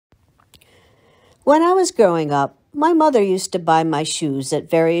When I was growing up, my mother used to buy my shoes at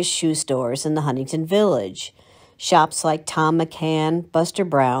various shoe stores in the Huntington Village, shops like Tom McCann, Buster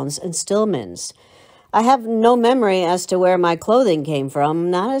Brown's, and Stillman's. I have no memory as to where my clothing came from,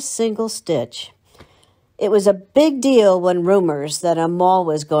 not a single stitch. It was a big deal when rumors that a mall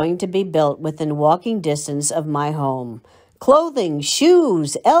was going to be built within walking distance of my home. Clothing,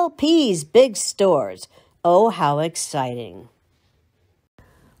 shoes, LPs, big stores. Oh, how exciting.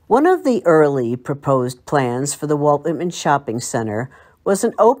 One of the early proposed plans for the Walt Whitman Shopping Center was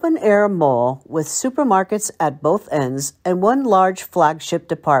an open-air mall with supermarkets at both ends and one large flagship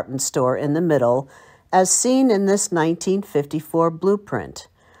department store in the middle, as seen in this 1954 blueprint.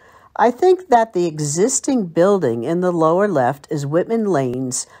 I think that the existing building in the lower left is Whitman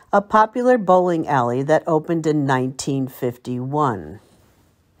Lanes, a popular bowling alley that opened in 1951.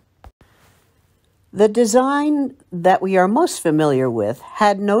 The design that we are most familiar with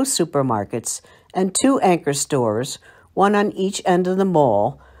had no supermarkets and two anchor stores, one on each end of the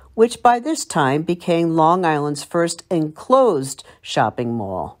mall, which by this time became Long Island's first enclosed shopping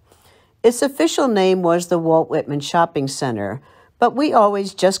mall. Its official name was the Walt Whitman Shopping Center, but we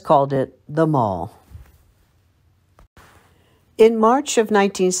always just called it the mall. In March of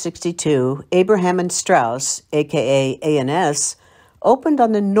 1962, Abraham and Straus, aka A&S, opened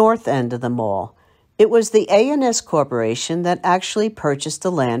on the north end of the mall. It was the A&S Corporation that actually purchased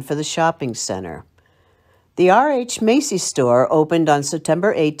the land for the shopping center. The R.H. Macy's store opened on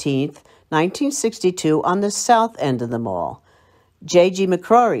September 18, 1962, on the south end of the mall. J.G.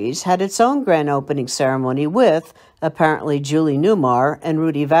 McCrory's had its own grand opening ceremony with, apparently, Julie Newmar and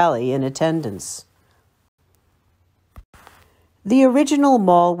Rudy Valley in attendance. The original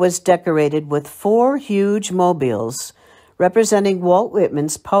mall was decorated with 4 huge mobiles representing Walt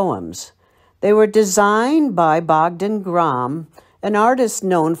Whitman's poems. They were designed by Bogdan Gram, an artist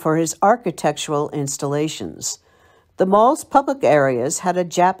known for his architectural installations. The mall's public areas had a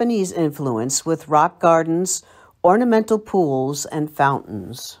Japanese influence with rock gardens, ornamental pools, and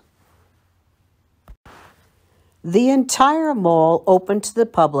fountains. The entire mall opened to the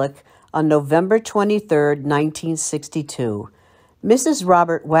public on November 23, 1962. Mrs.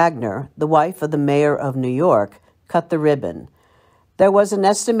 Robert Wagner, the wife of the mayor of New York, cut the ribbon. There was an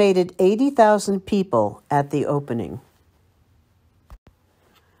estimated 80,000 people at the opening.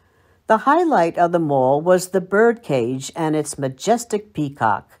 The highlight of the mall was the birdcage and its majestic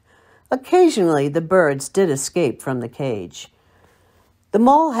peacock. Occasionally, the birds did escape from the cage. The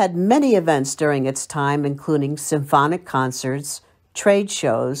mall had many events during its time, including symphonic concerts, trade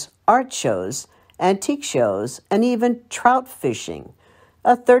shows, art shows, antique shows, and even trout fishing.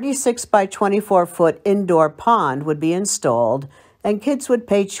 A 36 by 24-foot indoor pond would be installed, and kids would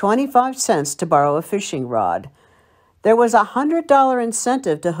pay 25 cents to borrow a fishing rod. There was a $100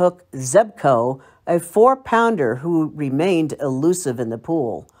 incentive to hook Zebco, a 4-pounder who remained elusive in the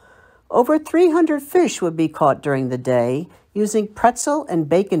pool. Over 300 fish would be caught during the day using pretzel and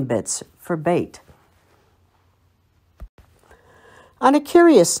bacon bits for bait. On a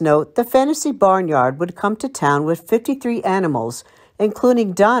curious note, the Fantasy Barnyard would come to town with 53 animals,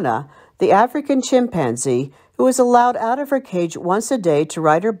 including Donna, the African chimpanzee, who was allowed out of her cage once a day to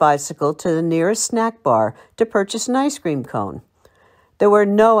ride her bicycle to the nearest snack bar to purchase an ice cream cone. There were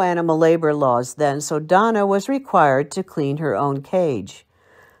no animal labor laws then, so Donna was required to clean her own cage.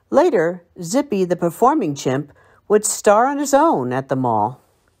 Later, Zippy, the performing chimp, would star on his own at the mall.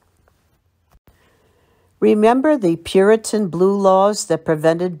 Remember the Puritan blue laws that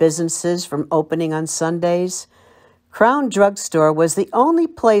prevented businesses from opening on Sundays? Crown Drugstore was the only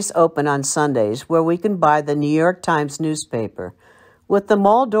place open on Sundays where we can buy the New York Times newspaper. With the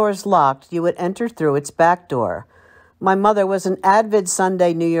mall doors locked, you would enter through its back door. My mother was an avid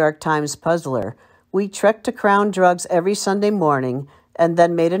Sunday New York Times puzzler. We trekked to Crown Drugs every Sunday morning and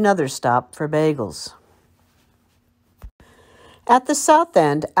then made another stop for bagels. At the south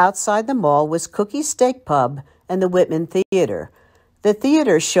end, outside the mall, was Cookie Steak Pub and the Whitman Theater. The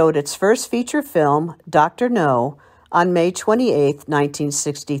theater showed its first feature film, Dr. No, on May 28,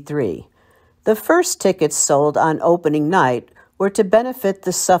 1963. The first tickets sold on opening night were to benefit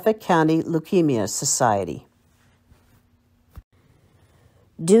the Suffolk County Leukemia Society.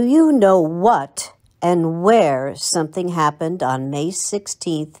 Do you know what and where something happened on May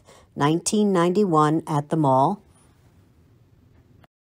 16, 1991 at the mall?